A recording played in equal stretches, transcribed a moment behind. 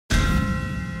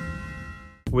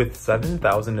With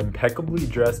 7,000 impeccably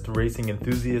dressed racing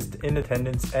enthusiasts in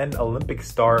attendance and Olympic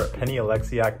star Penny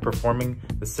Oleskiak performing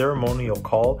the ceremonial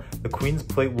call, the Queen's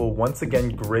Plate will once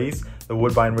again grace the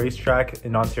Woodbine racetrack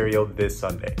in Ontario this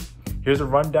Sunday. Here's a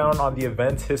rundown on the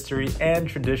event's history and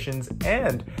traditions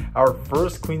and our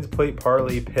first Queen's Plate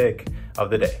parlay pick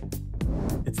of the day.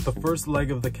 It's the first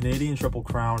leg of the Canadian Triple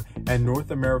Crown and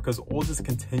North America's oldest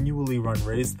continually run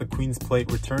race. The Queen's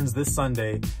Plate returns this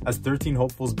Sunday as 13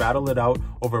 hopefuls battle it out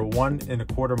over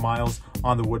 1.25 miles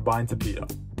on the Woodbine to Peta.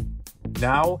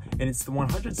 Now, in its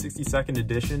 162nd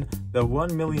edition, the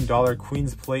 $1 million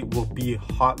Queen's Plate will be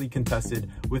hotly contested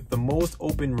with the most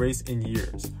open race in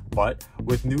years. But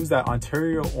with news that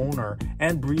Ontario owner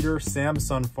and breeder Sam's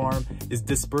Son Farm is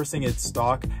dispersing its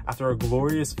stock after a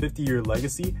glorious 50-year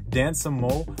legacy, Dan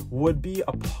Samo would be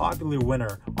a popular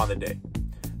winner on the day.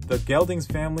 The Geldings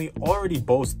family already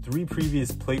boasts 3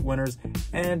 previous plate winners,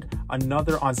 and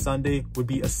another on Sunday would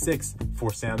be a 6th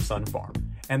for Sam's Son Farm.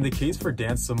 And the case for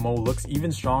Dan Samo looks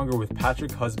even stronger with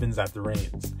Patrick Husbands at the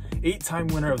reins. 8-time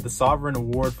winner of the Sovereign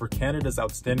Award for Canada's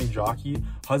Outstanding Jockey,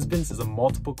 Husbands is a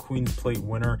multiple Queen's Plate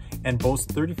winner and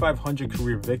boasts 3,500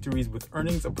 career victories with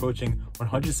earnings approaching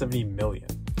 $170 million.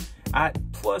 At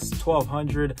plus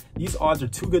 1,200, these odds are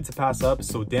too good to pass up,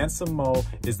 so Dan Samo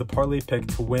is the parlay pick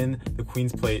to win the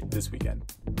Queen's Plate this weekend.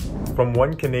 From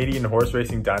one Canadian horse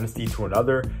racing dynasty to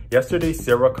another, yesterday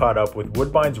Sarah caught up with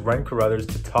Woodbine's Ren Carruthers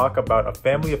to talk about a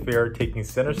family affair taking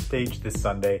center stage this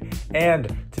Sunday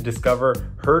and to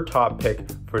discover her top pick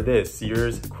for this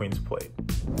year's Queen's Plate.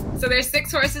 So there's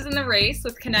 6 horses in the race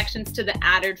with connections to the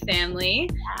Addard family.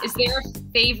 Is there a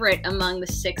favorite among the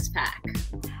 6-pack?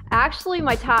 Actually,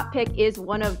 my top pick is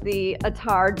one of the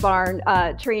Attard barn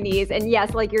trainees. And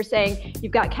yes, like you're saying,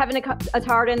 you've got Kevin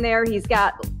Attard in there. He's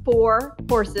got 4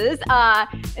 horses.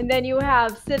 And then you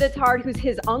have Sid Attard, who's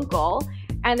his uncle.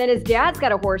 And then his dad's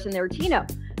got a horse in there, Tino.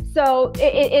 So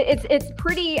it's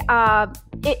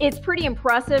pretty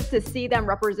impressive to see them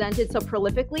represented so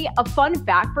prolifically. A fun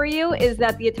fact for you is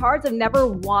that the Attards have never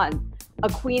won a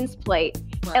Queen's Plate,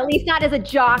 wow. At least not as a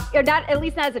jock, or not at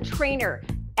least not as a trainer.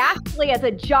 Actually, as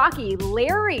a jockey,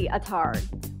 Larry Attard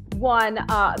won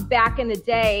back in the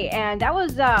day, and that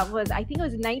was I think it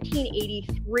was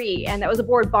 1983, and that was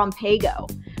aboard Bombago.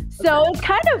 So It's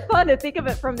kind of fun to think of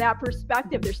it from that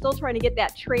perspective. They're still trying to get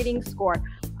that trading score.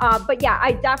 But yeah,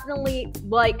 I definitely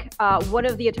like one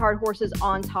of the Attard horses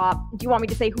on top. Do you want me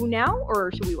to say who now,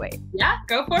 or should we wait? Yeah,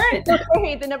 go for it.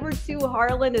 Okay, the number 2,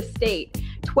 Harlan Estate.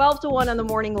 12-1 on the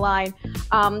morning line.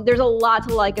 There's a lot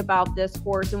to like about this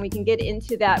horse, and we can get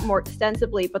into that more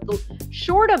extensively. But the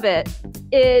short of it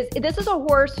is, this is a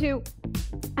horse who,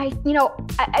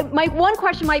 my one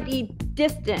question might be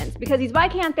distance, because he's by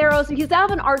Cantheros. He's out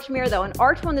of an Arch mare though, and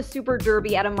Arch won the Super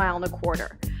Derby at 1.25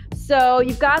 miles. So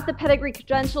you've got the pedigree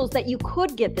credentials that you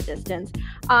could get the distance.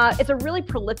 It's a really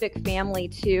prolific family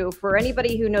too. For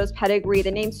anybody who knows pedigree,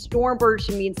 the name Stormbird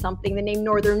should mean something. The name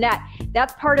Northern Net,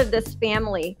 that's part of this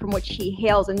family from which she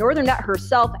hails. And Northern Net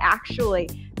herself, actually,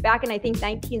 back in I think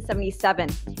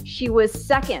 1977, she was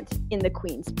 2nd in the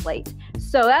Queen's Plate.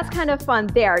 So that's kind of fun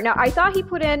there. Now, I thought he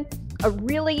put in a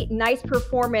really nice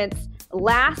performance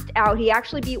last out. He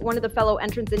actually beat one of the fellow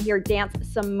entrants in here, Dance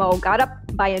Samo, got up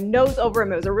by a nose over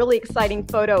him. It was a really exciting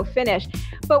photo finish.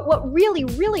 But what really,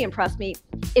 really impressed me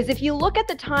is if you look at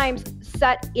the times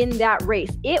set in that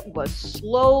race, it was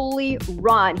slowly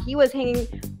run. He was hanging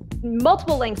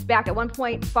multiple lengths back, at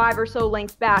 1.5 or so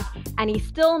lengths back, and he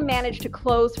still managed to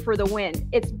close for the win.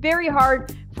 It's very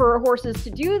hard for horses to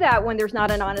do that when there's not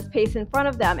an honest pace in front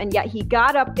of them, and yet he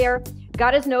got up there,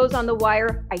 got his nose on the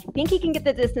wire. I think he can get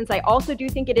the distance. I also do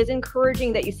think it is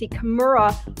encouraging that you see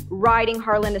Kimura riding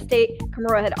Harlan Estate.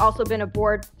 Kimura had also been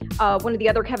aboard one of the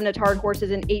other Kevin Attard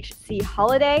horses in HC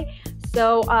Holiday.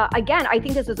 So again, I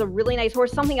think this is a really nice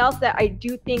horse. Something else that I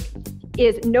do think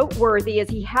is noteworthy is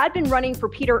he had been running for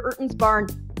Peter Urton's barn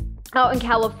out in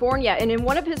California, and in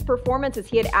one of his performances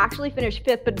he had actually finished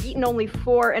 5th but beaten only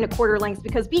 4.25 lengths,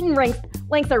 because beaten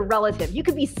lengths are relative. You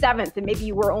could be 7th and maybe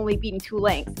you were only beaten 2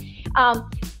 lengths.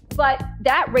 But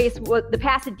that race was the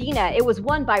Pasadena. It was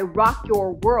won by Rock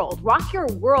Your World. Rock Your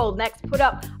World next put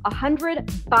up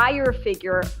 100 buyer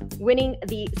figure, winning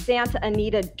the Santa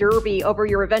Anita Derby over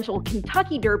your eventual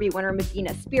Kentucky Derby winner,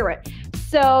 Medina Spirit.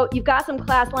 So you've got some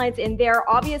class lines in there.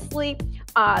 Obviously,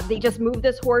 they just moved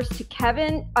this horse to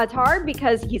Kevin Attard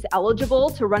because he's eligible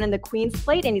to run in the Queen's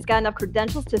Plate, and he's got enough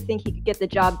credentials to think he could get the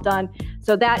job done.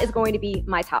 So that is going to be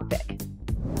my top pick.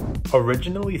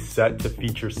 Originally set to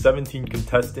feature 17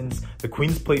 contestants, the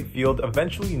Queen's Plate field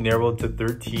eventually narrowed to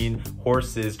 13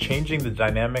 horses, changing the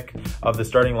dynamic of the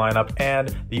starting lineup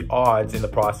and the odds in the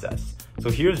process. So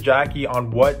here's Jackie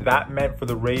on what that meant for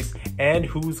the race and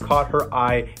who's caught her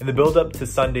eye in the build-up to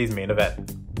Sunday's main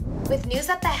event. With news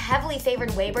that the heavily favored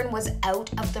Weyburn was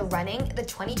out of the running, the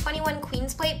 2021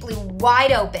 Queen's Plate blew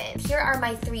wide open. Here are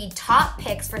my 3 top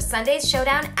picks for Sunday's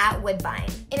showdown at Woodbine.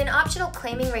 In an optional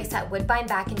claiming race at Woodbine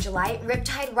back in July,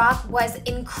 Riptide Rock was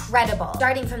incredible,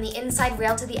 starting from the inside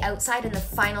rail to the outside in the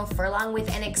final furlong with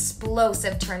an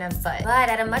explosive turn of foot. But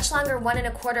at a much longer 1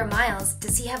 1/4 miles,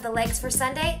 does he have the legs for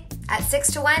Sunday? At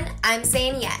 6 to 1, I'm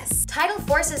saying yes. Tidal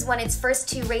Forces won its first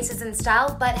 2 races in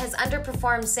style, but has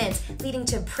underperformed since, leading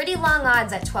to pretty long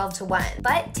odds at 12 to 1.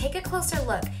 But take a closer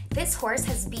look. This horse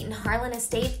has beaten Harlan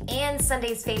Estate and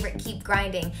Sunday's favorite Keep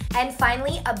Grinding. And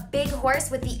finally, a big horse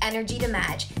with the energy to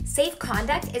match. Safe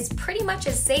Conduct is pretty much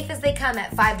as safe as they come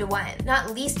at 5 to 1,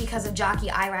 not least because of jockey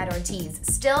Irad Ortiz.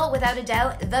 Still, without a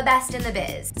doubt, the best in the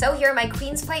biz. So here are my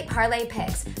Queen's Plate parlay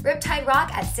picks. Riptide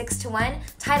Rock at 6 to 1,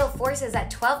 Tidal Forces at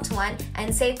 12 to 1,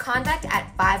 and Safe Conduct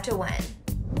at 5 to 1.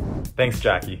 Thanks,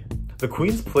 Jackie. The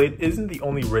Queen's Plate isn't the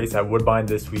only race at Woodbine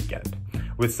this weekend,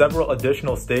 with several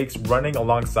additional stakes running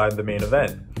alongside the main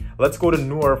event. Let's go to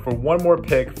Noor for one more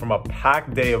pick from a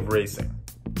packed day of racing.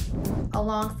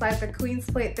 Alongside the Queen's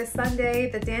Plate this Sunday,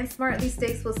 the Dan Smartley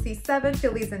Stakes will see 7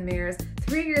 fillies and mares,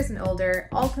 3 years and older,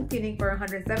 all competing for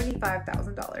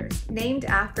 $175,000. Named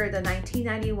after the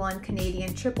 1991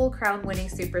 Canadian Triple Crown winning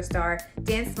superstar,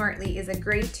 Dan Smartley is a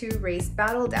Grade 2 race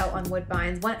battled out on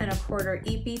Woodbine's 1 1/4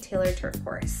 EP Taylor turf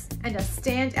course. And a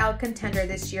standout contender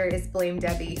this year is Blame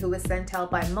Debbie, who was sent out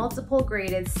by multiple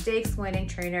graded stakes winning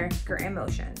trainer Graham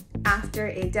Motion. After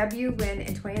a debut win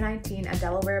in 2019 at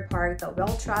Delaware Park, the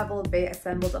well-traveled Bay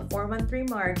assembled a 4:13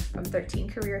 mark from 13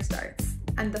 career starts.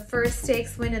 And the first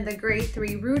stakes win in the Grade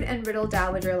 3 Root and Riddle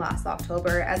Dowager last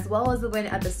October, as well as the win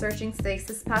at the Searching Stakes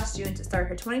this past June to start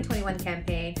her 2021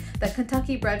 campaign, the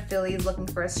Kentucky-bred filly is looking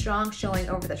for a strong showing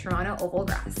over the Toronto Oval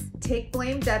grass. Take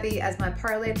Blame Debbie as my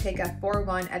parlay pick at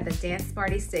 4-1 at the Dan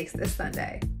Smarty Stakes this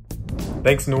Sunday.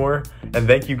 Thanks, Noor, and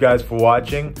thank you guys for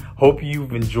watching. Hope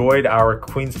you've enjoyed our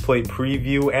Queen's Plate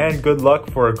preview, and good luck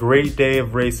for a great day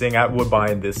of racing at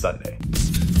Woodbine this Sunday.